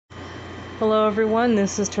Hello everyone,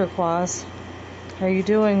 this is Turquoise. How are you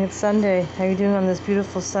doing? It's Sunday. How are you doing on this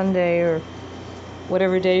beautiful Sunday, or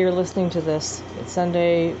whatever day you're listening to this? It's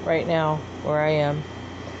Sunday right now where I am.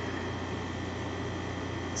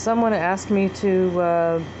 Someone asked me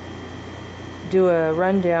to do a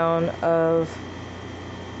rundown of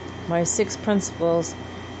my 6 principles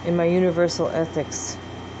in my universal ethics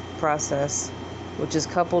process, which is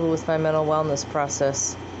coupled with my mental wellness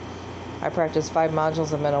process. I practice 5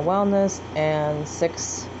 modules of mental wellness and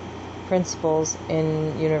 6 principles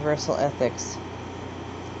in universal ethics.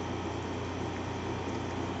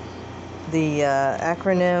 The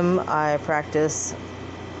acronym I practice,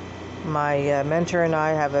 my mentor and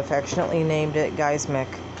I have affectionately named it GIESMC,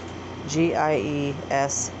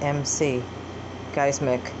 Giesmc,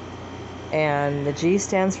 GIESMC. And the G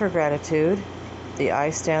stands for gratitude, the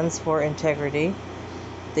I stands for integrity,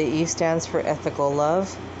 the E stands for ethical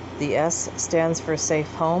love, the S stands for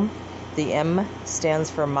safe home, the M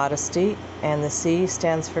stands for modesty, and the C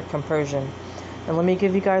stands for compersion. And let me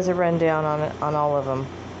give you guys a rundown on all of them.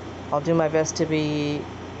 I'll do my best to be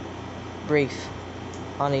brief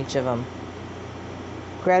on each of them.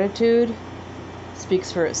 Gratitude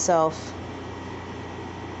speaks for itself.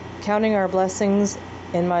 Counting our blessings,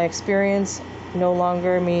 in my experience, no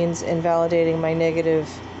longer means invalidating my negative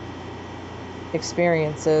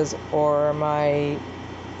experiences or my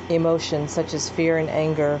emotions such as fear and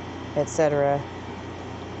anger, etc.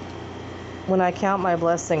 When I count my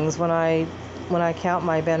blessings, when I count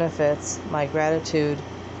my benefits, my gratitude,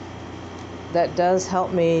 that does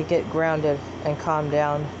help me get grounded and calm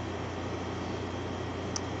down.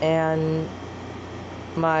 And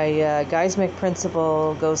my GIESMC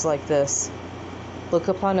principle goes like this: look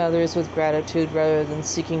upon others with gratitude rather than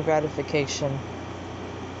seeking gratification.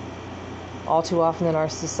 All too often in our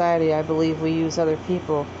society, I believe we use other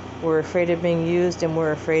people. We're afraid of being used, and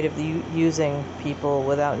we're afraid of using people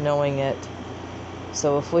without knowing it.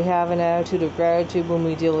 So if we have an attitude of gratitude when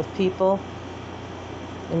we deal with people,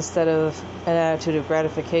 instead of an attitude of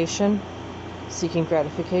gratification, seeking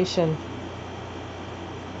gratification,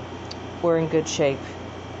 we're in good shape.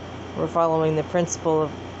 We're following the principle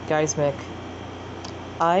of GIESMC.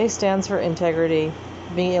 I stands for integrity,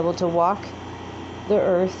 being able to walk the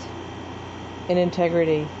earth in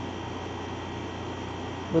integrity,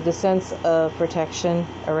 with a sense of protection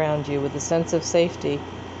around you, with a sense of safety,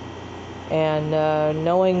 and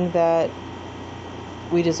knowing that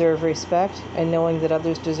we deserve respect, and knowing that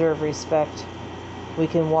others deserve respect. We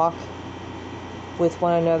can walk with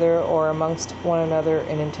one another or amongst one another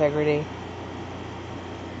in integrity.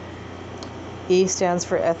 E stands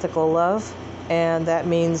for ethical love, and that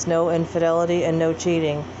means no infidelity and no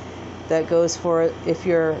cheating. That goes for if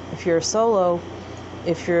you're solo,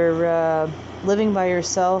 if you're living by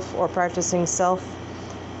yourself or practicing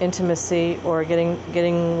self-intimacy or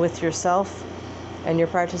getting with yourself, and you're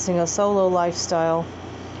practicing a solo lifestyle,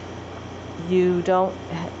 you don't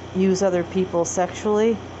use other people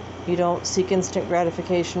sexually. You don't seek instant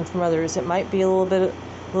gratification from others. It might be a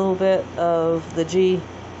little bit of the G,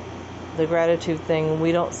 the gratitude thing.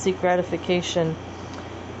 We don't seek gratification.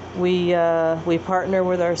 We partner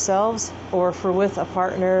with ourselves, or if we're with a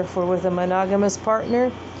partner, if we're with a monogamous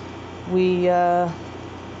partner, we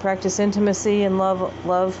practice intimacy and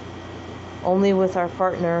love only with our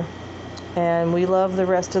partner, and we love the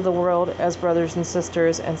rest of the world as brothers and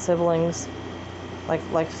sisters and siblings,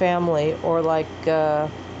 like family, or like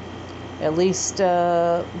at least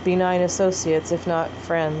benign associates, if not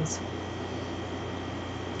friends.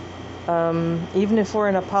 Even if we're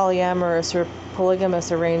in a polyamorous or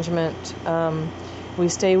polygamous arrangement, we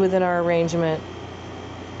stay within our arrangement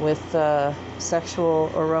with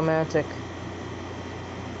sexual or romantic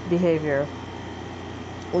behavior.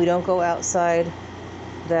 We don't go outside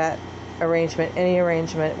that arrangement, any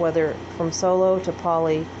arrangement, whether from solo to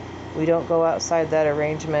poly. We don't go outside that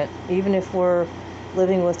arrangement. Even if we're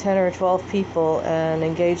living with 10 or 12 people and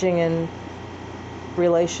engaging in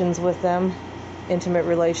relations with them, intimate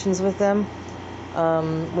relations with them,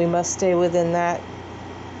 we must stay within that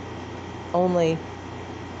only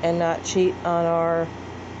and not cheat on our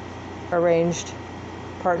arranged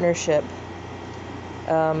partnership.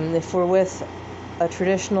 If we're with a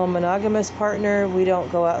traditional monogamous partner, we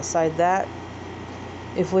don't go outside that.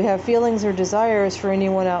 If we have feelings or desires for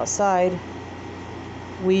anyone outside,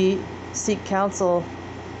 we seek counsel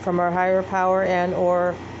from our higher power and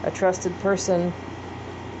or a trusted person,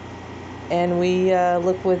 and we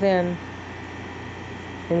look within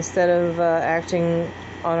instead of acting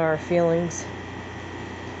on our feelings.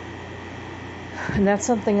 And that's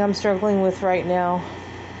something I'm struggling with right now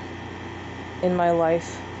in my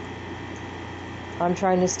life. I'm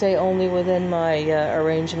trying to stay only within my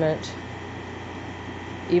arrangement.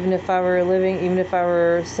 Even if I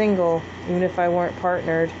were single, even if I weren't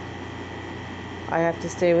partnered, I have to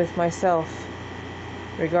stay with myself.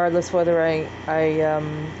 Regardless whether I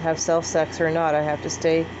have self-sex or not, I have to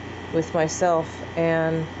stay with myself.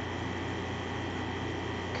 And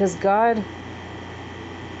because God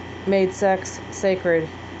made sex sacred,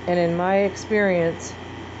 and in my experience,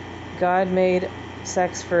 God made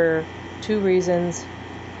sex for two reasons: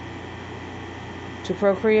 to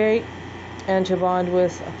procreate and to bond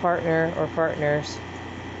with a partner or partners.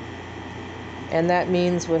 And that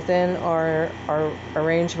means within our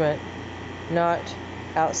arrangement, not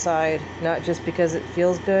outside, not just because it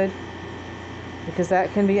feels good, because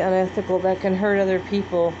that can be unethical, that can hurt other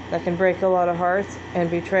people, that can break a lot of hearts and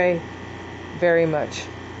betray very much.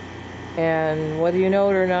 And whether you know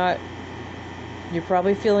it or not, we're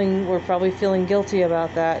probably feeling guilty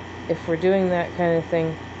about that if we're doing that kind of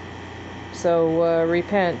thing. So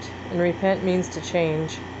repent, and repent means to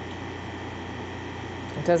change.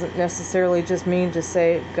 It doesn't necessarily just mean to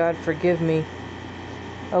say, God forgive me.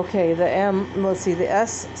 Okay, the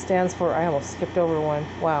S stands for, I almost skipped over one.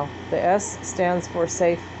 Wow. The S stands for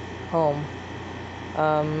safe home.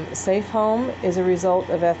 Safe home is a result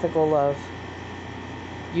of ethical love.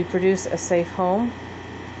 You produce a safe home,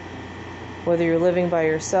 whether you're living by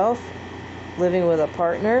yourself, living with a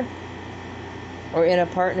partner, or in a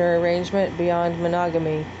partner arrangement beyond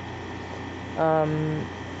monogamy.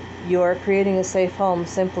 You are creating a safe home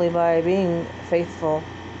simply by being faithful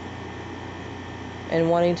and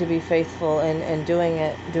wanting to be faithful and doing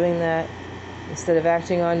that instead of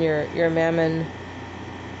acting on your mammon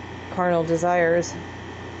carnal desires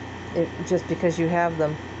just because you have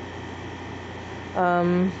them.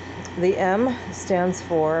 The M stands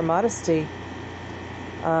for modesty.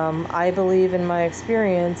 I believe, in my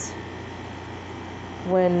experience,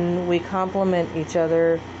 when we compliment each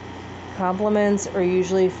other, compliments are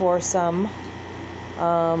usually for some.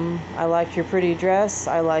 I like your pretty dress.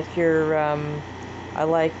 I like chicken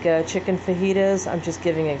fajitas. I'm just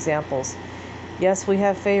giving examples. Yes, we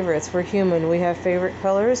have favorites. We're human. We have favorite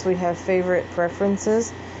colors. We have favorite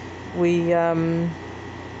preferences. We love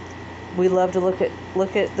to look at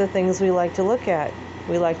the things we like to look at.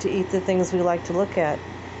 We like to eat the things we like to look at.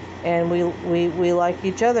 And we like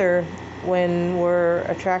each other when we're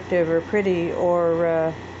attractive or pretty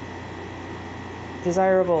or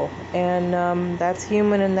desirable. And that's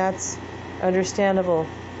human and that's understandable.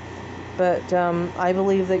 But I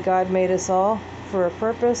believe that God made us all for a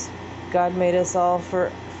purpose. God made us all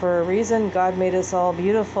for a reason. God made us all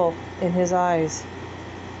beautiful in His eyes.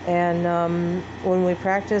 And when we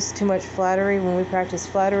practice too much flattery, when we practice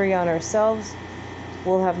flattery on ourselves,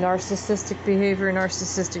 we'll have narcissistic behavior,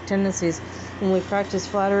 narcissistic tendencies. When we practice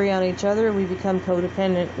flattery on each other, we become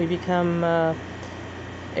codependent. We become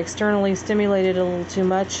externally stimulated a little too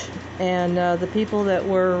much. And the people that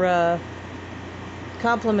we're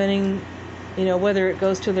complimenting, whether it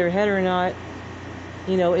goes to their head or not,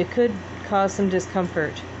 it could cause some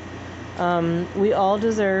discomfort. We all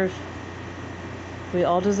deserve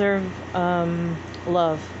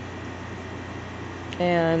love.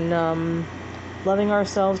 And loving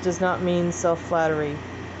ourselves does not mean self-flattery.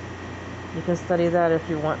 You can study that if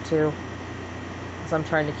you want to, because I'm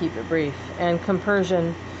trying to keep it brief. And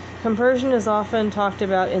compersion. Compersion is often talked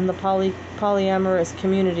about in the polyamorous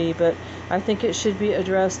community, but I think it should be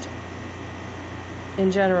addressed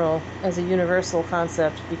in general as a universal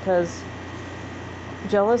concept, because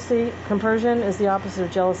compersion is the opposite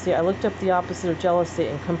of jealousy. I looked up the opposite of jealousy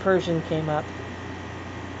and compersion came up.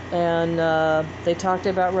 And they talked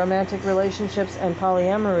about romantic relationships and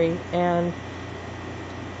polyamory. And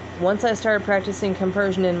once I started practicing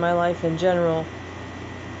compersion in my life in general,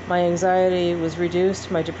 my anxiety was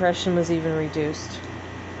reduced, my depression was even reduced.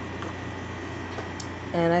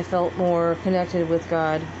 And I felt more connected with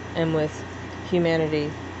God and with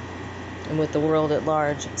humanity and with the world at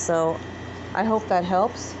large. So I hope that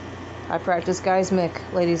helps. I practice Geismic,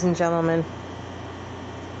 ladies and gentlemen.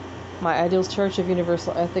 My Ideals Church of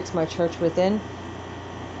Universal Ethics, my church within,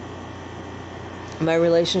 my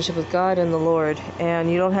relationship with God and the Lord.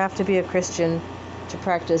 And you don't have to be a Christian to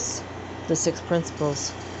practice the 6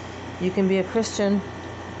 principles. You can be a Christian.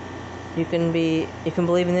 You can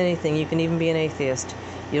believe in anything. You can even be an atheist.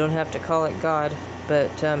 You don't have to call it God.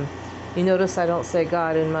 But you notice I don't say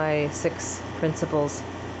God in my 6 principles.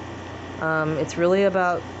 It's really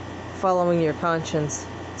about following your conscience.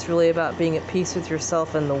 It's really about being at peace with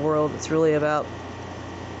yourself and the world. It's really about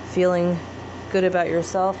feeling good about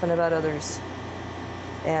yourself and about others.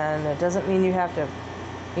 And it doesn't mean you have to,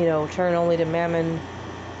 turn only to mammon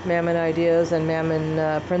Mammon ideas and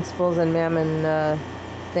Mammon principles and Mammon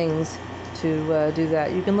things to do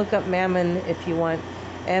that. You can look up Mammon if you want.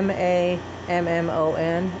 Mammon.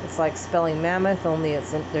 It's like spelling mammoth, only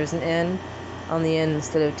there's an N on the end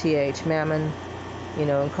instead of TH. Mammon.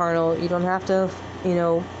 And carnal. You don't have to,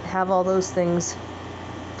 have all those things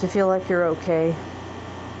to feel like you're okay.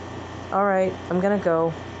 All right, I'm gonna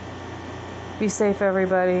go. Be safe,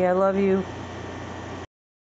 everybody. I love you.